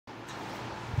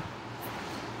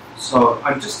So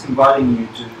I'm just inviting you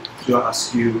to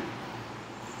ask you,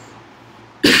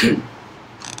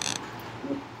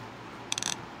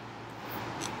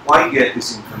 why get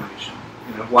this information?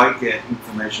 You know, why get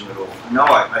information at all? I know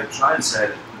I try and say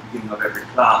it at the beginning of every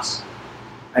class,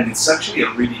 and it's actually a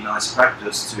really nice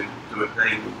practice to do it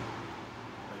daily,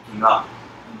 waking up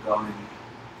and going,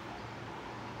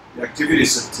 the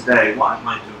activities of today, why am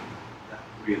I doing that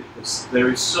really? Because there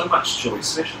is so much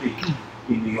choice, especially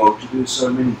in New York, to do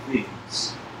so many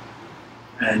things.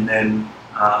 And then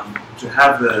to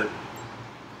have the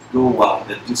well,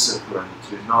 the discipline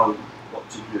to know what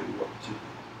to do, what to do.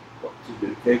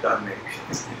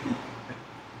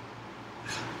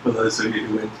 For those of you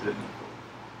who went to,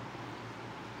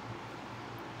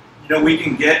 you know, we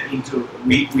can get into,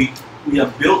 we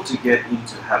are built to get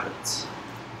into habits.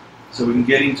 So we can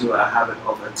get into a habit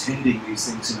of attending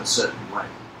these things in a certain way.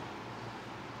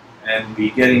 And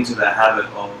we get into the habit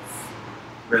of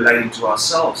relating to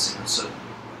ourselves in a certain way.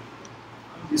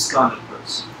 I'm this kind of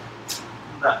person.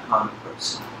 I'm that kind of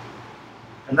person.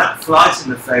 And that flies in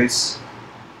the face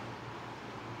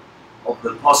of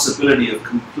the possibility of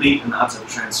complete and utter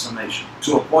transformation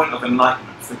to a point of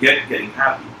enlightenment. Forget getting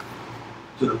happy.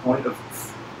 To the point of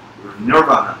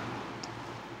nirvana.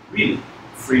 Really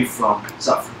free from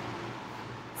suffering.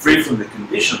 Free from the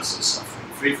conditions of suffering,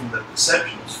 free from the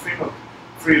perceptions, free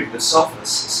of the selfless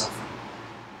suffering.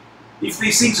 If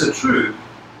these things are true,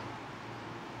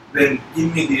 then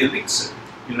give me the elixir.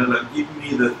 You know, like give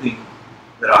me the thing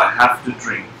that I have to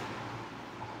drink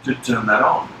to turn that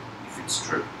on, if it's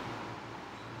true.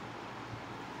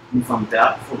 And if I'm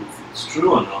doubtful if it's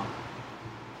true or not,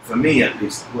 for me at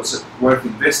least, was it worth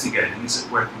investigating? Is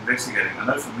it worth investigating? I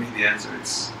know for me the answer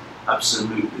is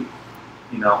absolutely.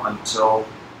 You know, until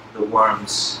the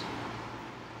worms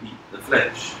eat the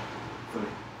flesh, for me.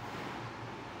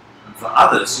 And for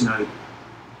others, you know,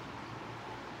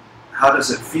 how does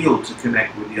it feel to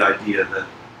connect with the idea that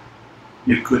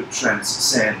you could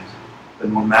transcend the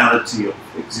normality of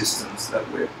existence that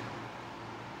we're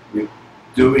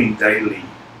doing daily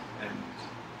and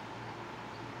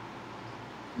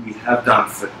we have done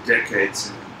for decades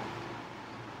and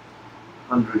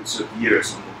hundreds of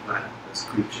years on the planet as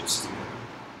creatures together.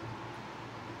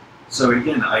 So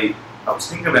again, I was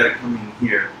thinking about it coming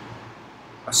here.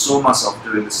 I saw myself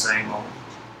doing the same old.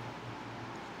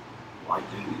 Why do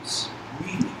this?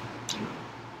 Really? You know,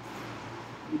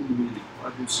 really.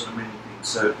 Why do so many things?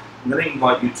 So I'm going to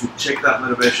invite you to check that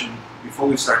motivation before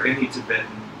we start any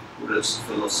Tibetan Buddhist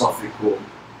philosophical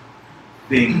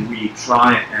thing. We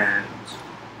try and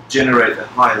generate the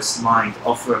highest mind,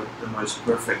 offer the most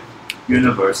perfect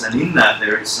universe, and in that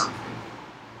there is something.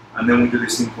 And then we do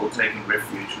this thing called taking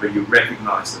refuge, where you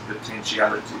recognize the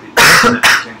potentiality, the infinite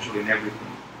potential in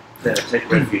everything. There, take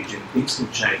refuge and things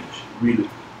can change, really,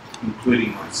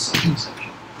 including my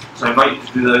self-perception. So I invite you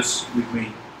to do those with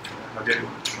me. I'll get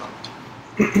everyone to try.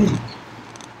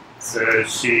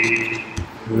 Sashi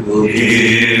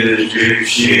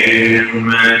Udhirjishim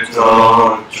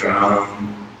Metotram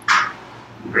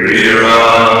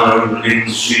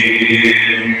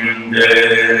Virablinshin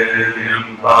Deyam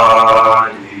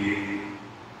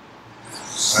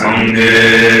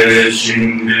Sanghe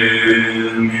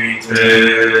Shindu Mitevargi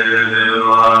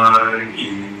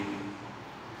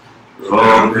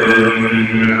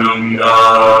Rogunam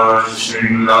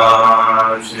Dashimla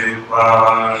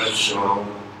Shipasho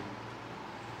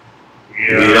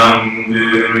Yam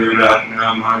Guru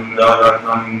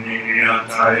Ratnamandalatam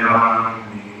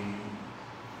Niyatayami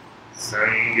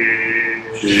Sanghe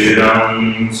Shiram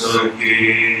Sukhi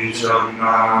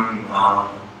Jagnana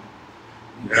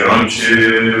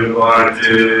Yamchu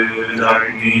Vardu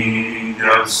Dagni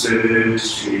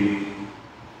Yapsushi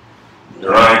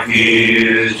Daki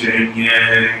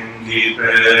Jinyen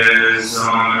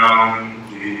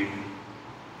Gipesonamki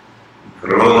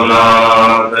Krola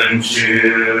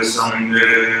Benchir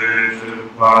Sanghe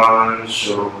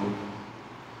Parsho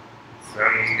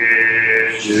Sanghe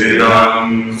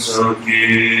Shiram Sukhi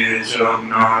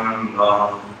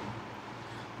Jagnana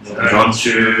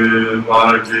Yamchu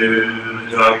Vardu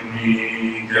Dagni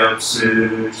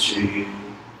Yapsuchi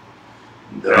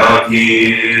Daki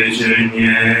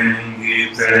Jinyen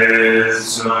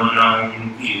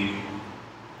Gipesonamki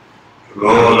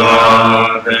Rola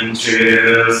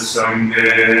Benchir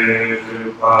Sanghe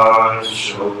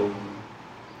Pasho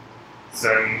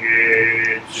Sanghe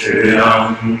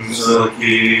Shiram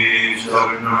Sukhi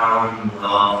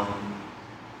Jagnana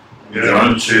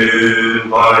Yamchu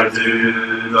Vardu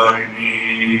Dagni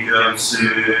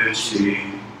Yapsuchi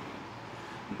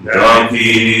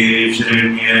Daki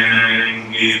Jinyen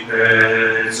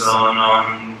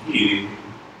Gipesonamki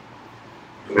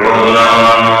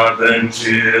Rola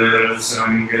Benchir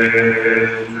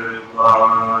Sangye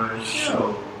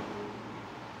Pasho.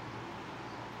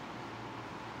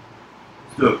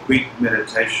 Do a quick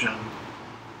meditation.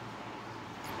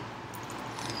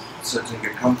 So take a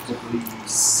comfortably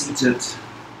seated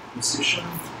position.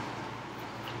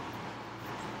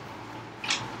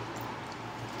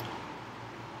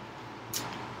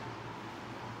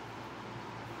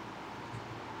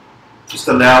 Just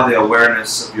allow the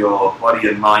awareness of your body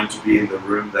and mind to be in the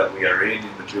room that we are in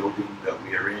the building that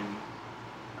we are in.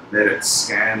 And let it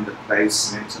scan the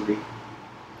place mentally.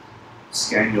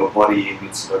 Scan your body in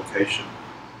its location.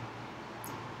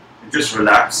 And just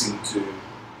relax into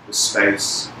the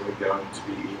space we're going to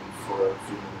be in for a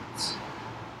few minutes.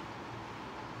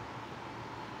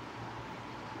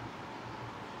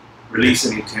 Release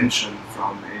any tension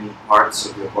from any parts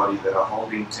of your body that are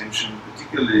holding tension,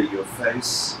 particularly your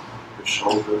face, your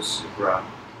shoulders, your brow.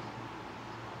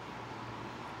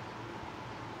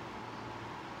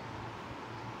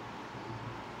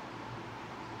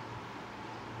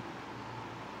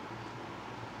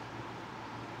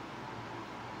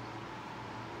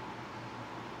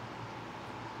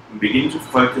 And begin to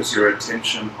focus your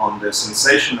attention on the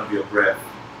sensation of your breath.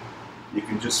 You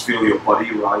can just feel your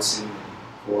body rising and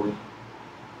falling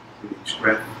with each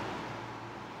breath.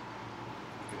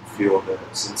 You can feel the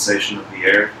sensation of the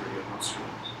air through your nostrils.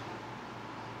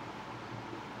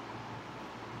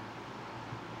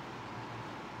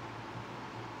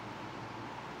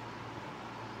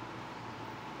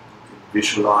 You can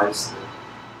visualize the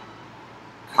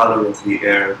color of the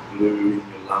air, blue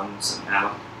in your lungs and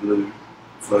out, blue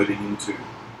floating into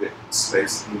the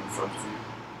space in front of you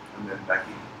and then back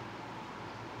in.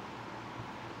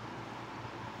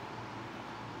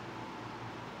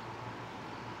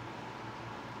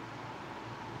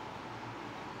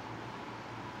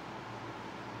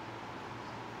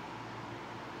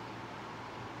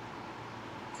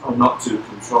 Try not to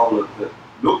control it, but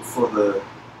look for the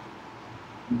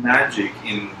magic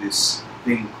in this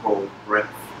thing called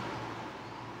breath.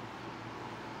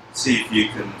 See if you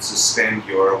can suspend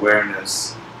your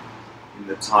awareness in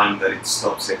the time that it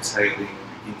stops exhaling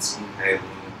and begins inhaling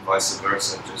and vice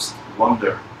versa. Just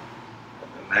wonder at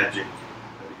the magic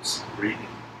that is breathing.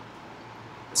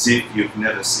 As if you've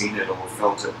never seen it or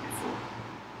felt it before.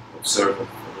 Observe it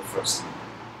for the first time.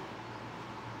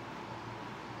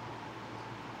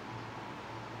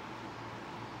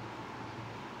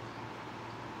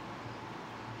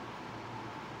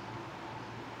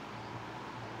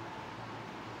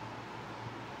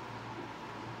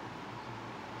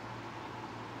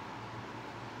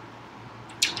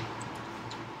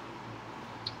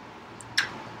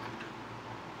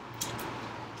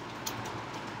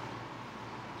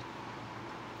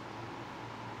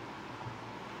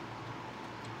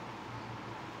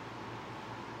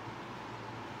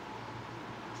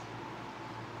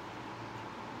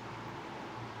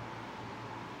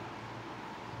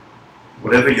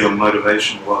 Whatever your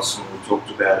motivation was when we talked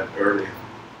about it earlier,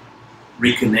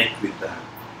 reconnect with that.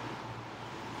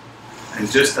 And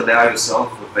just allow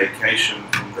yourself a vacation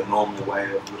from the normal way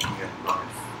of looking at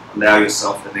life. Allow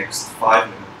yourself the next 5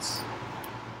 minutes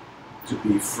to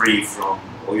be free from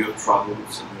all your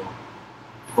troubles and your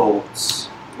thoughts,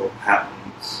 your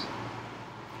patterns.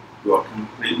 You are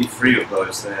completely free of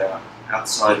those. They are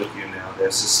outside of you now.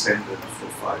 They're suspended for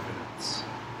 5 minutes.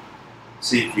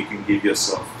 See if you can give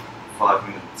yourself 5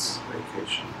 minutes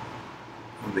vacation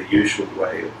from the usual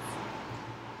way of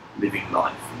living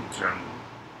life internally.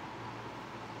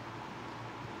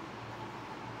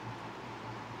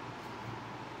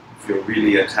 If you're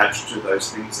really attached to those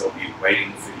things, they'll be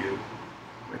waiting for you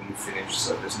when you finish,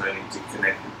 so there's no need to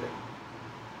connect with them.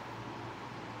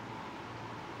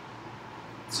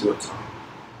 It's your time.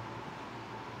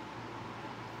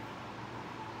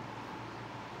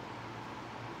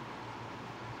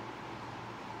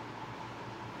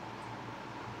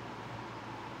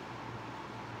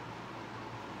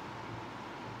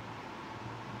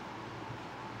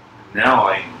 Now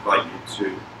I invite you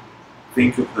to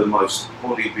think of the most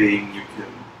holy being you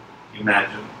can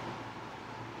imagine.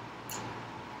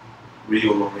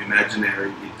 Real or imaginary,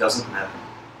 it doesn't matter.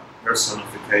 A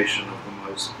personification of the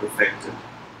most perfected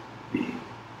being.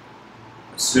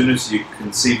 As soon as you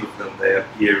conceive of them, they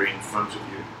appear in front of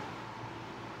you.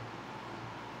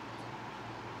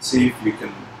 See if you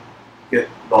can get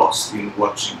lost in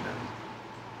watching them.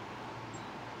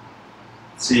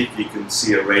 See if you can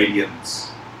see a radiance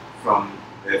from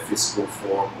their physical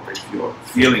form, or if you're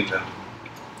feeling them,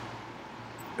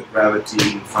 the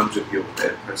gravity in front of you of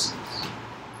their presence.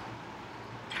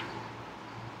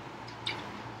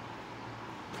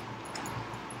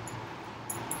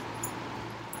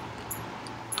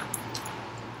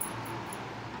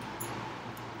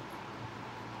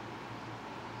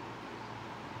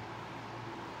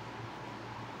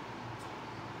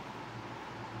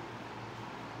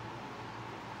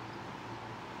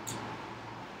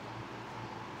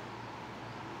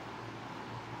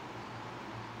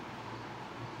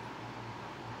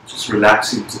 Just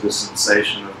relax into the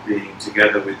sensation of being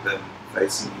together with them,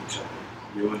 facing each other,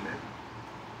 you and them.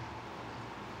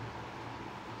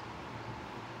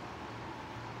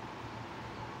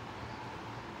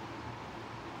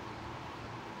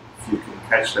 If you can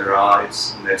catch their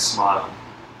eyes and their smile,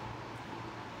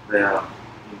 they are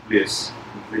in bliss,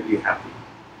 completely happy.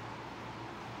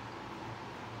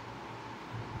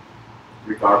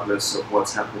 Regardless of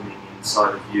what's happening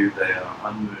inside of you, they are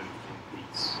unmoved in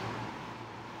peace,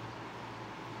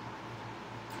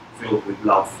 filled with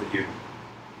love for you.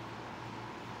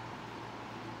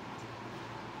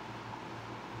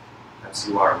 As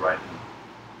you are right now.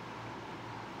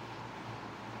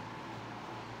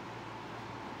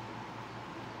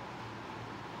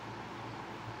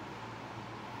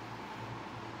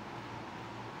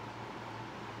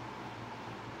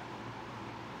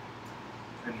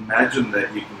 And imagine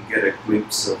that you can get a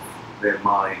glimpse of their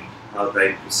mind, how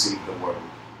they perceive the world,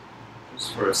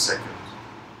 just for a second.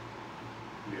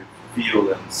 You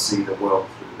feel and see the world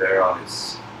through their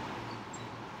eyes,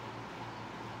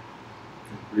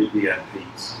 completely at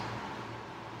peace,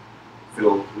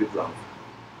 filled with love.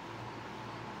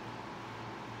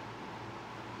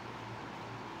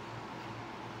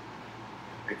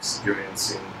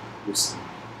 Experiencing wisdom.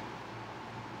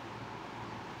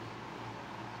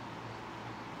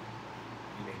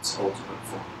 In its ultimate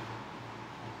form.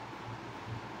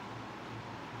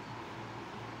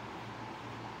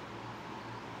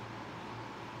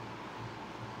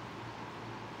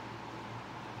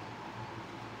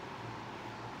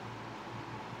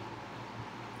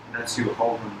 And as you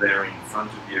hold them there in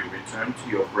front of you, return to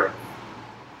your breath.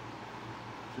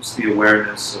 Just the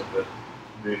awareness of it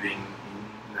moving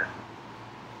in now.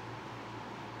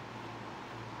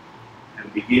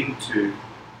 And begin to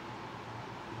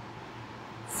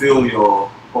fill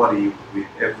your body with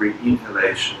every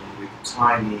inhalation with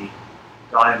tiny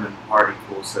diamond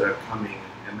particles that are coming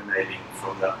and emanating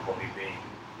from that holy being.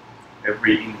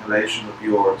 Every inhalation of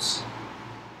yours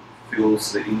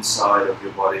fills the inside of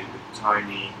your body with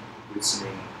tiny,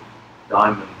 glistening,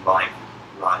 diamond-like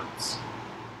lights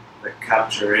that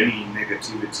capture any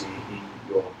negativity in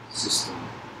your system,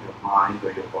 your mind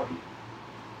or your body.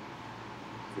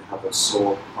 If you have a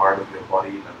sore part of your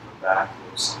body, like the back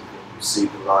or something, you see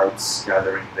the lights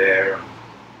gathering there and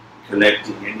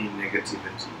collecting any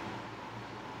negativity.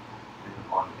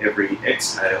 And on every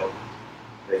exhale,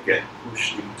 they get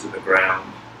pushed into the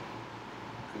ground,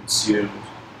 consumed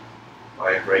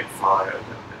by a great fire down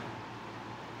there.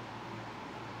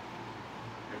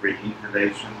 Every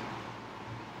inhalation,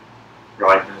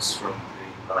 brightness from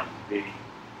the light being,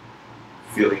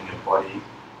 filling your body,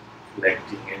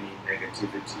 collecting any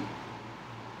negativity.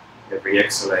 Every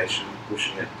exhalation,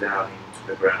 pushing it down into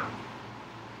the ground.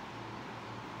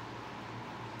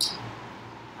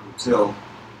 Until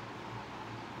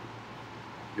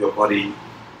your body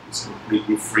is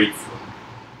completely free from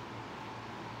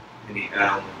any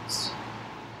ailments.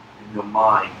 In your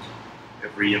mind,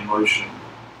 every emotion,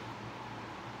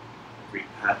 every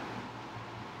pattern,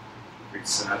 every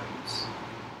sadness,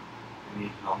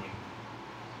 any longing,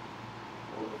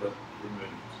 all of it removed.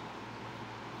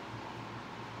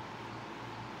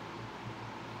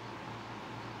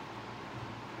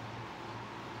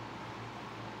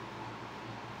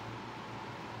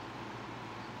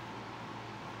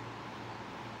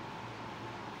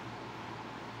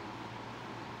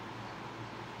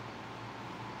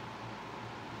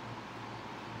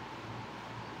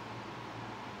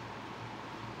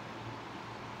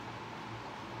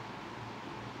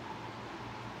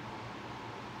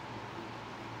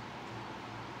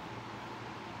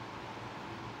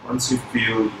 Once you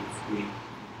feel you've been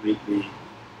completely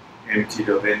emptied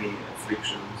of any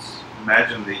afflictions,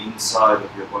 imagine the inside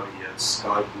of your body as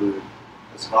sky blue,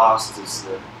 as vast as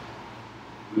the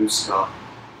blue sky.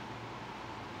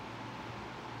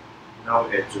 No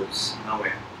edges, no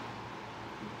end,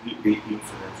 completely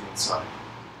infinite inside.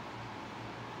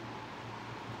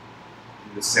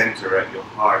 In the center at your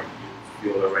heart,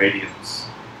 you feel a radiance,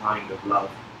 a kind of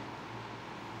love.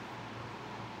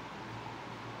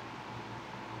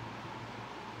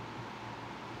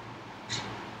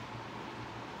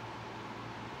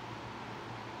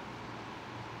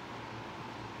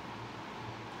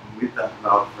 With that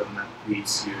love and that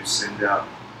peace, you send out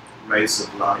rays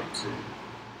of light to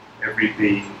every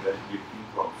being that you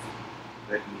think of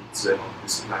that needs it on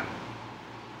this planet.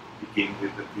 Begin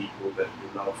with the people that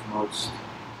you love most,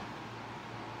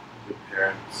 your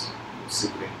parents, your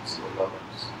siblings, your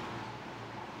lovers,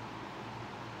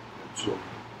 your children.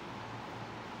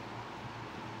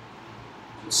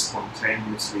 Just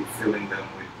spontaneously filling them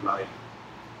with light,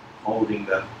 holding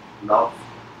that love,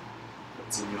 the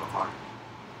It's in your heart.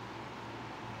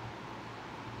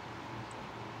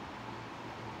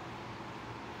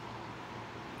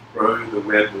 Grow the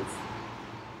web of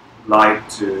light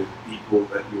to people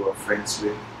that you are friends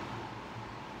with,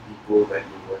 people that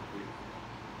you work with.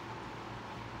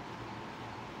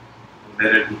 And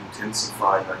let it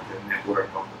intensify like a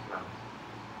network on the planet.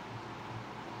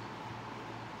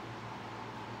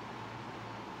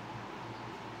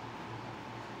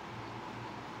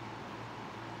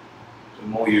 The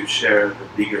more you share, the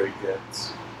bigger it gets,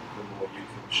 the more you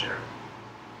can share it.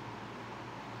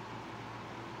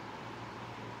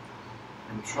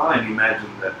 And try and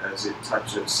imagine that as it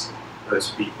touches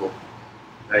those people,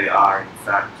 they are in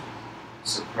fact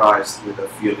surprised with a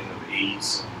feeling of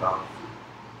ease and love.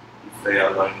 If they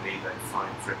are lonely, they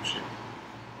find friendship.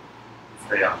 If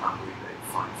they are hungry,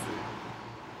 they find food.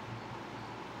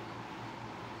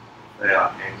 If they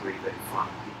are angry, they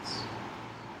find peace.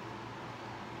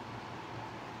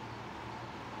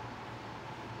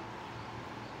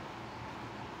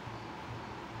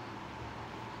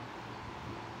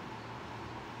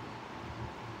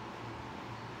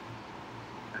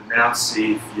 Now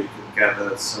see if you can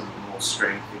gather some more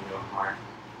strength in your heart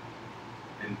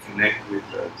and connect with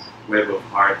the web of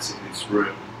hearts in this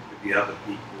room with the other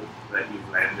people that you've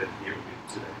landed here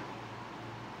with today.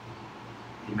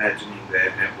 Imagining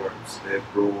their networks, their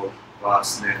broad,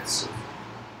 vast nets of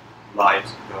light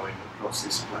going across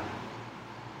this planet.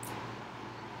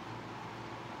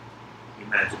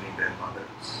 Imagining their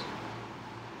mothers,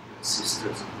 their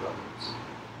sisters and brothers.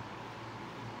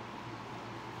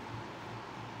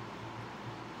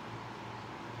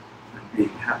 Being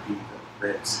happy that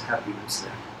there's happiness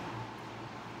there.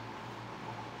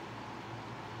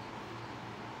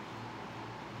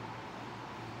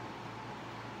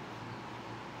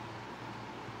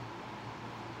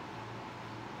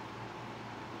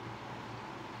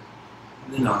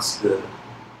 And then ask the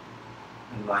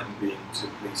enlightened being to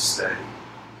please stay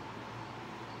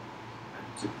and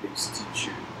to please teach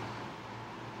you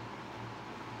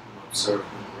and observe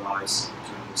them rise and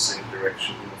turn the same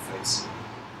direction you're facing.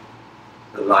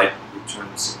 The light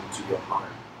returns into your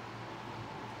heart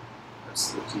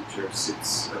as the teacher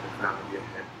sits at the crown of your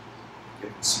head,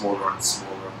 getting smaller and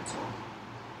smaller until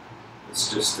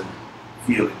it's just a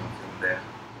feeling of him there.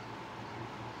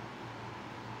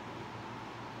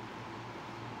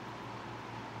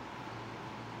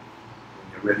 When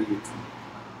you're ready, you can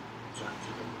return to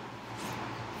them.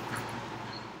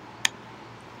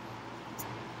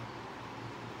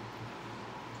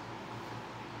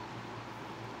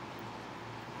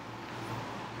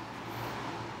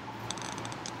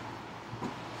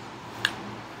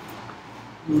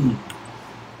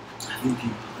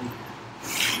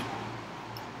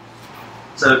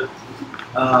 So,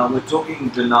 we're talking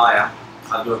denier.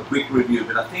 I'll do a quick review,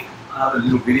 but I think I have a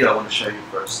little video I want to show you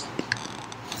first.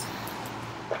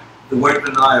 The word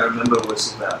denier, remember,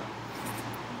 was about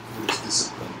it was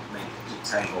discipline, meant to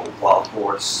tame a wild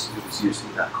horse. It was used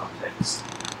in that context.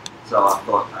 So I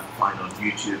thought I'd find on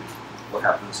YouTube what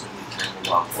happens when you tame a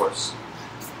wild horse.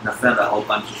 And I found a whole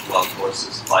bunch of wild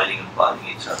horses fighting and biting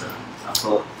each other. I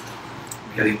thought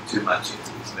I'm getting too much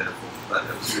into this metaphor, but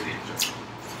it was really interesting.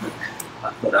 I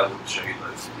thought I would show you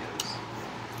those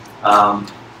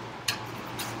videos.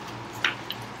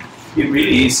 It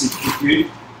really is,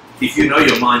 if you know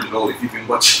your mind at all, if you've been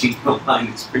watching your mind,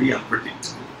 it's pretty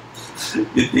unpredictable. You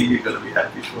think you're going to be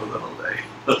happy for the whole day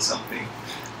or something,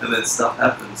 and then stuff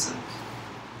happens and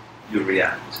you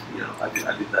react. You know, I did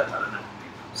that, I don't know how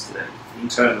many times today,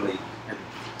 internally and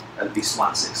at least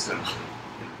once externally.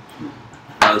 You know.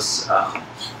 I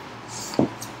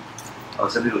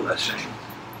was a little ashamed.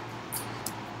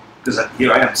 Because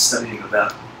here I am studying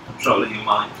about controlling your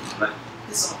mind, like,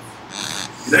 piss off,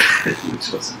 you know,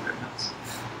 which wasn't very nice.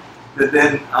 But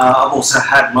then I've also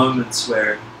had moments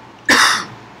where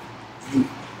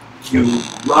you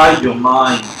ride your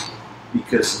mind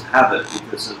because of habit,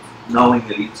 because of knowing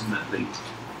it intimately.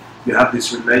 You have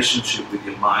this relationship with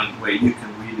your mind where you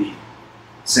can really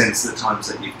sense the times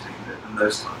that you've taken it, and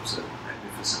those times are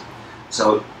magnificent.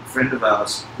 So a friend of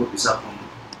ours put this up on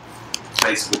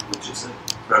Facebook, which is a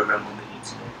program on the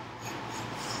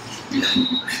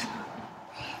internet.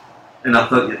 And I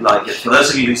thought you'd like it. For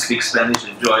those of you who speak Spanish,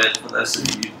 enjoy it. For those of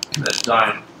you that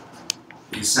don't,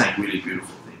 he's saying really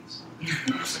beautiful things.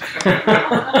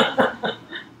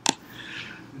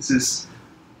 This is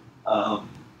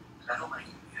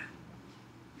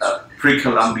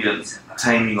pre-Columbian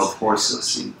taming of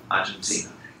horses in Argentina.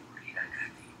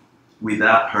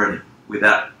 Without hurting,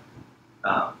 without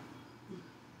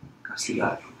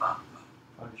castigar,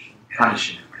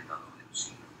 punishing.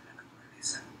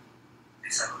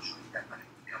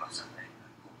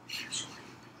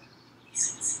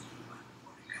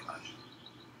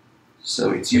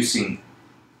 So it's using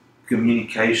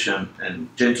communication and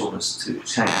gentleness to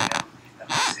tame.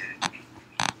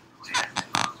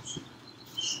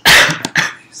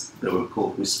 They were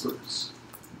called whisperers.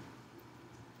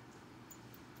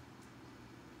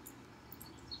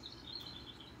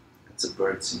 That's a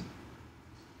bird singing.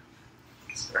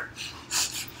 It's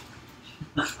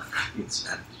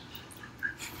that.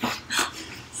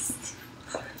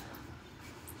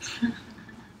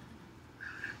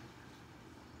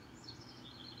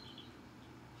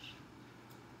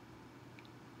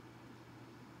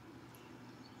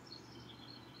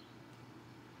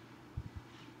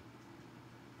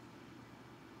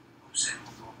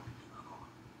 Observo cómo el timador,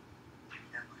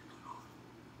 evitando el dolor,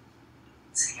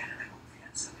 señala la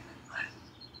confianza del animal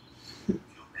y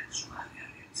ordena a su madre a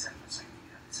realizar las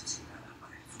actividades asignadas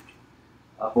para el futuro.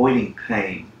 Avoiding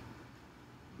pain,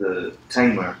 the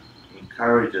tamer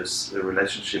encourages the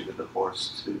relationship with the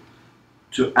horse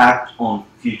to act on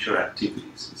future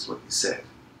activities, is what he said,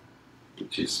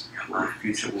 which is what the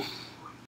future will